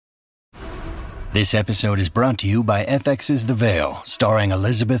This episode is brought to you by FX's The Veil, starring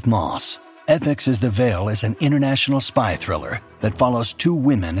Elizabeth Moss. FX's The Veil is an international spy thriller that follows two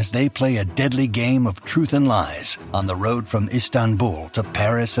women as they play a deadly game of truth and lies on the road from Istanbul to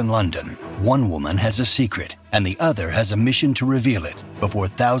Paris and London. One woman has a secret, and the other has a mission to reveal it before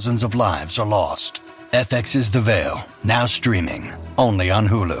thousands of lives are lost. FX's The Veil, now streaming, only on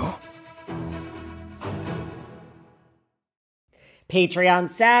Hulu. Patreon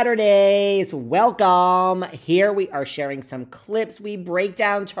Saturdays, welcome. Here we are sharing some clips. We break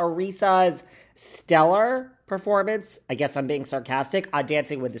down Teresa's stellar performance. I guess I'm being sarcastic on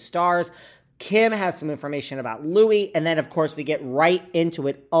Dancing with the Stars. Kim has some information about Louis. And then, of course, we get right into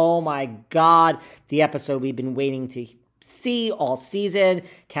it. Oh, my God. The episode we've been waiting to see all season.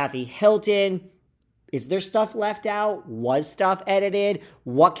 Kathy Hilton. Is there stuff left out? Was stuff edited?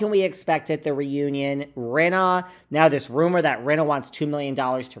 What can we expect at the reunion? Rinna. Now this rumor that Rinna wants $2 million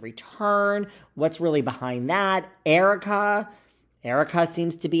to return. What's really behind that? Erika. Erika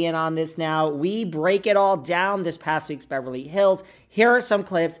seems to be in on this now. We break it all down this past week's Beverly Hills. Here are some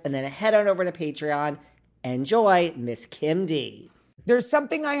clips, and then head on over to Patreon. Enjoy Miss Kim D. There's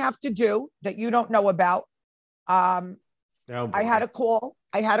something I have to do that you don't know about. I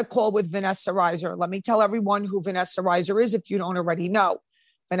had a call with Vanessa Reiser. Let me tell everyone who Vanessa Reiser is if you don't already know.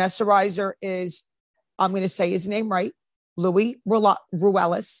 Vanessa Reiser is, I'm going to say his name right, Louis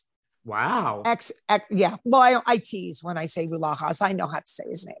Ruelas. Wow. Yeah. Well, I tease when I say Ruelas. I know how to say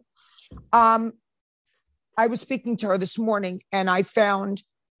his name. I was speaking to her this morning, and I found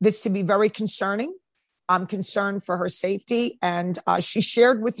this to be very concerning. I'm concerned for her safety. And she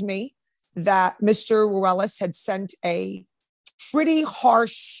shared with me that Mr. Ruelas had sent a pretty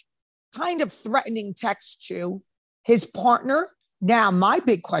harsh, kind of threatening text to his partner. Now, my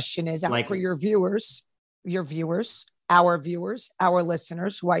big question is out for your viewers, our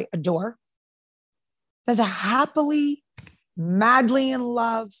listeners, who I adore. Does a happily, madly in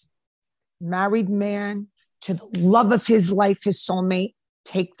love, married man to the love of his life, his soulmate,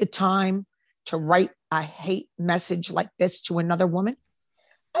 take the time to write a hate message like this to another woman?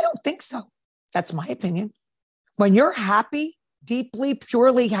 I don't think so. That's my opinion. When you're happy, deeply,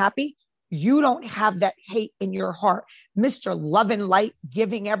 purely happy, you don't have that hate in your heart. Mr. Love and Light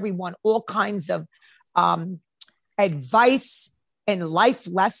giving everyone all kinds of advice and life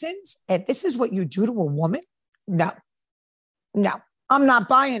lessons. And this is what you do to a woman? No, I'm not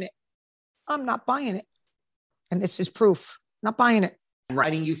buying it. And this is proof. Not buying it.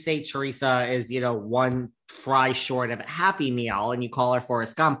 Right. And you say Teresa is, one fry short of a Happy Meal, and you call her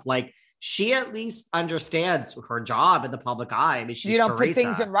Forrest Gump. Like, she at least understands her job in the public eye. I mean, you don't put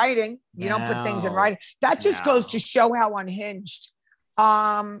things in writing. Don't put things in writing. That just goes to show how unhinged.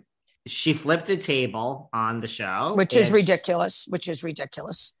 She flipped a table on the show, which is ridiculous.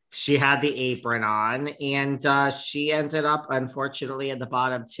 She had the apron on, and she ended up, unfortunately, at the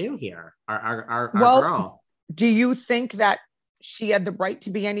bottom two here. Our girl. Do you think that she had the right to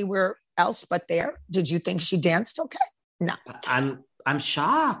be anywhere else but there? Did you think she danced okay? No. I'm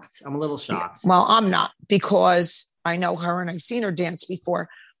shocked. I'm a little shocked. Well, I'm not, because I know her and I've seen her dance before.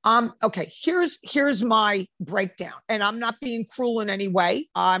 Okay, here's my breakdown, and I'm not being cruel in any way.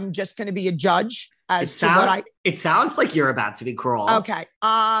 I'm just going to be a judge It sounds like you're about to be cruel. Okay.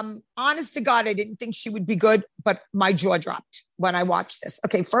 Honest to God, I didn't think she would be good, but my jaw dropped when I watched this.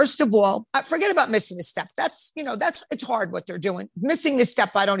 Okay, first of all, forget about missing a step. That's it's hard what they're doing. Missing the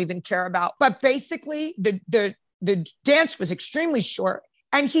step, I don't even care about. But basically, the dance was extremely short,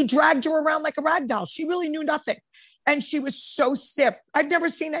 and he dragged her around like a rag doll. She really knew nothing. And she was so stiff. I've never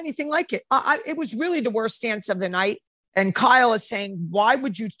seen anything like it. It was really the worst dance of the night. And Kyle is saying, why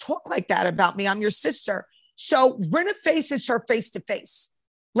would you talk like that about me? I'm your sister. So Rinna faces her face to face.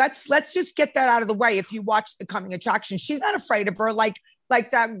 Let's just get that out of the way. If you watch The Coming Attraction, she's not afraid of her. Like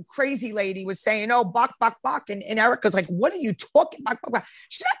that crazy lady was saying, oh, bok, bok, bok. And Erika's like, what are you talking about? Bok, bok.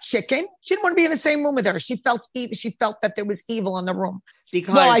 She's not chicken. She didn't want to be in the same room with her. She felt that there was evil in the room.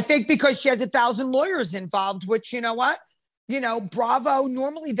 I think because she has 1,000 lawyers involved, which, you know what? Bravo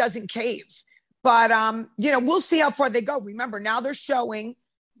normally doesn't cave. But, we'll see how far they go. Remember, now they're showing,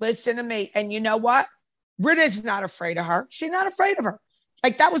 listen to me. And you know what? Rinna's not afraid of her. She's not afraid of her.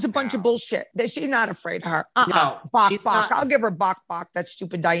 Like, that was a bunch of bullshit. She's not afraid of her. Bok, bok. I'll give her bok, bok. That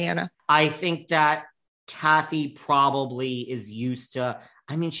stupid Diana. I think that Kathy probably is used to,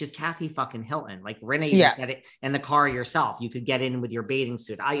 she's Kathy fucking Hilton. Like, Rinna, you said it in the car yourself. You could get in with your bathing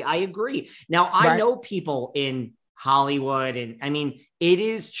suit. I agree. Now, I know people in Hollywood, and it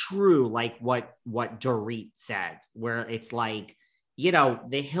is true, like what Dorit said, where it's like,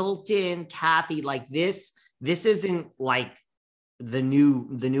 the Hilton, Kathy, like this isn't like the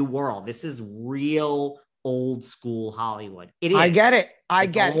new world. This is real old school Hollywood. It is. I get it. I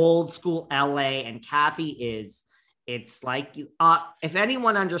get it. Old school LA, and Kathy is. It's like if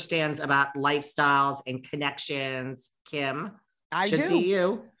anyone understands about lifestyles and connections, Kim, should be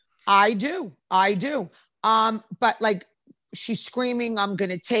you. I do. But like she's screaming, I'm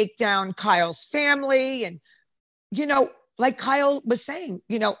going to take down Kyle's family. And, like Kyle was saying,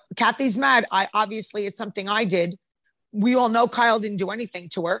 Kathy's mad. Obviously it's something I did. We all know Kyle didn't do anything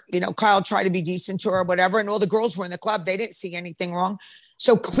to her. Kyle tried to be decent to her or whatever. And all the girls were in the club. They didn't see anything wrong.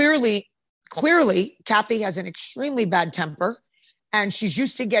 So clearly, Kathy has an extremely bad temper and she's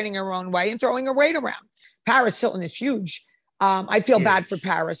used to getting her own way and throwing her weight around. Paris Hilton is huge. I feel bad for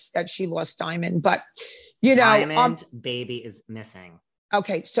Paris that she lost Diamond, but Diamond baby is missing.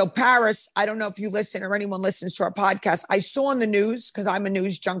 Okay. So Paris, I don't know if you listen or anyone listens to our podcast. I saw on the news, because I'm a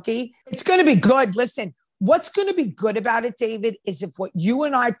news junkie. It's going to be good. Listen, what's going to be good about it, David, is if what you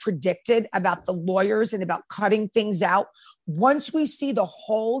and I predicted about the lawyers and about cutting things out, once we see the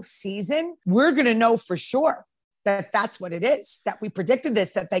whole season, we're going to know for sure that that's what it is, that we predicted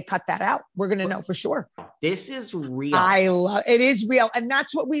this, that they cut that out. We're going to know for sure. This is real. I love it. Is real. And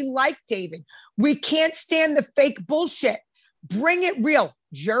that's what we like, David. We can't stand the fake bullshit. Bring it real.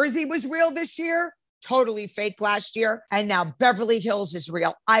 Jersey was real this year. Totally fake last year. And now Beverly Hills is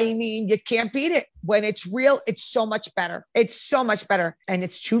real. I mean, you can't beat it. When it's real, it's so much better. It's so much better. And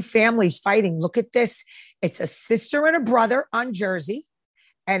it's two families fighting. Look at this. It's a sister and a brother on Jersey.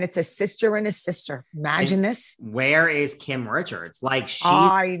 And it's a sister and a sister. Imagine this. Where is Kim Richards? Like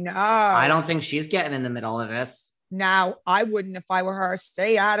I know. I don't think she's getting in the middle of this. Now, I wouldn't if I were her.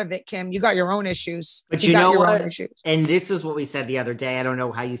 Stay out of it, Kim. You got your own issues. But you know what? And this is what we said the other day. I don't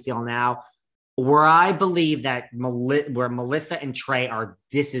know how you feel now. Where I believe that where Melissa and Trey are,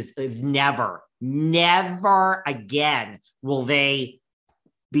 this is never again will they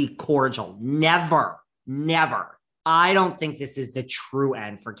be cordial. Never. I don't think this is the true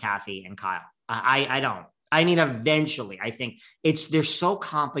end for Kathy and Kyle. I don't. I mean, eventually, I think they're so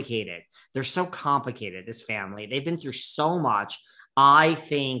complicated. They're so complicated, this family. They've been through so much. I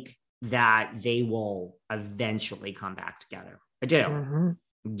think that they will eventually come back together. I do. Mm-hmm.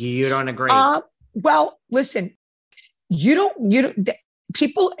 You don't agree? Well, listen, you don't,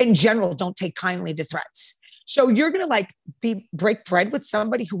 people in general don't take kindly to threats. So you're going to break bread with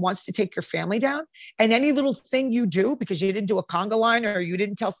somebody who wants to take your family down, and any little thing you do because you didn't do a conga line or you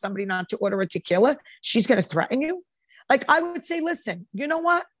didn't tell somebody not to order a tequila, she's going to threaten you. Like, I would say, listen, you know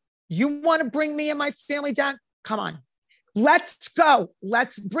what? You want to bring me and my family down? Come on. Let's go.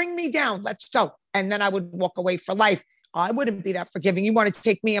 Let's bring me down. Let's go. And then I would walk away for life. I wouldn't be that forgiving. You want to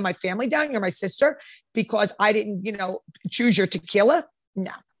take me and my family down? You're my sister because I didn't, choose your tequila?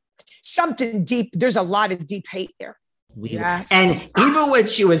 No. Something deep. There's a lot of deep hate there. Yes. And even when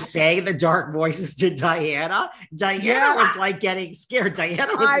she was saying the dark voices to Diana was like getting scared.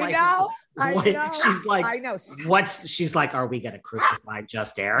 Diana was I know. She's like, I know. She's like, are we going to crucify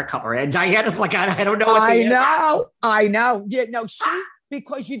just Erika? And Diana's like, I don't know what I know. Yeah, no,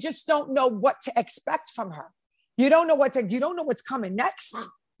 because you just don't know what to expect from her. You don't know what's coming next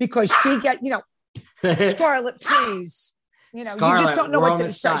because she Scarlett, please. Scarlett, you just don't know what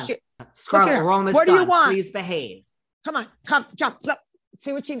to say. Scarlett, we're almost what done. Do you want? Please behave. Come on, jump. Look,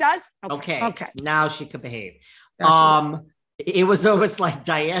 see what she does? Okay. Now she could behave. It was almost like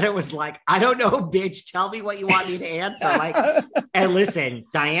Diana was like, I don't know, bitch. Tell me what you want me to answer. And listen,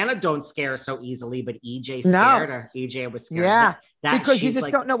 Diana don't scare so easily, but EJ scared her. EJ was scared. Yeah, because you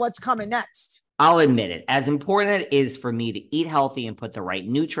just don't know what's coming next. I'll admit it. As important it is for me to eat healthy and put the right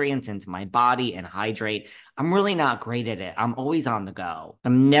nutrients into my body and hydrate, I'm really not great at it. I'm always on the go.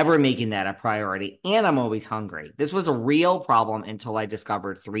 I'm never making that a priority, and I'm always hungry. This was a real problem until I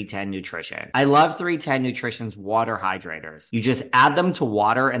discovered 310 Nutrition. I love 310 Nutrition's water hydrators. You just add them to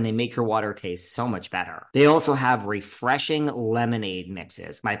water and they make your water taste so much better. They also have refreshing lemonade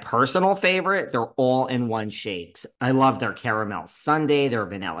mixes. My personal favorite, they're all-in-one shakes. I love their caramel sundae, their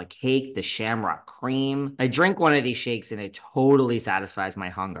vanilla cake, the shamrock cream. I drink one of these shakes and it totally satisfies my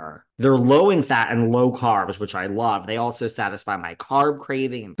hunger. They're low in fat and low carbs, which I love. They also satisfy my carb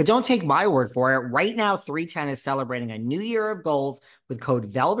craving. But don't take my word for it. Right now, 310 is celebrating a new year of goals with code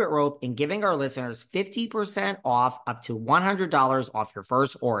Velvet Rope and giving our listeners 50% off up to $100 off your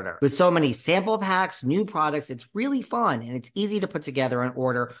first order. With so many sample packs, new products, it's really fun and it's easy to put together an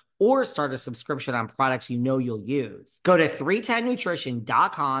order or start a subscription on products you'll use. Go to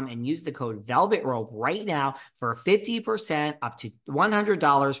 310nutrition.com and use the code Velvet Rope right now for 50% up to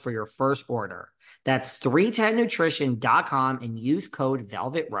 $100 for your first order. That's 310nutrition.com and use code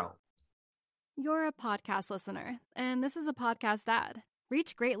Velvet Rope. You're a podcast listener, and this is a podcast ad.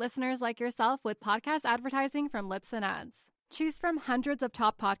 Reach great listeners like yourself with podcast advertising from Lips and Ads. Choose from hundreds of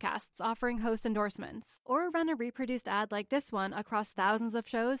top podcasts offering host endorsements, or run a reproduced ad like this one across thousands of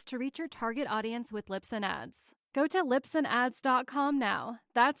shows to reach your target audience with Lips and Ads. Go to lipsandads.com now.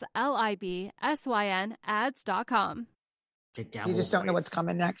 That's LIBSYN ads.com. The devil You just don't know voice. what's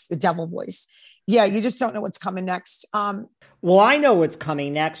coming next. The devil voice. Yeah, you just don't know what's coming next. Well, I know what's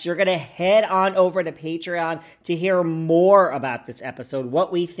coming next. You're going to head on over to Patreon to hear more about this episode,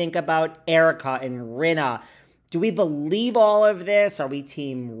 what we think about Erika and Rinna. Do we believe all of this? Are we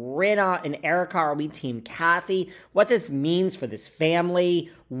team Rinna and Erika? Are we team Kathy? What this means for this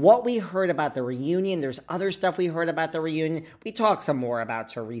family? What we heard about the reunion? There's other stuff we heard about the reunion. We talked some more about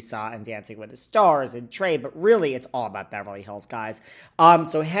Teresa and Dancing with the Stars and Trey, but really it's all about Beverly Hills, guys.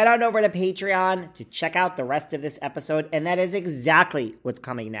 So head on over to Patreon to check out the rest of this episode, and that is exactly what's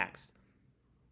coming next.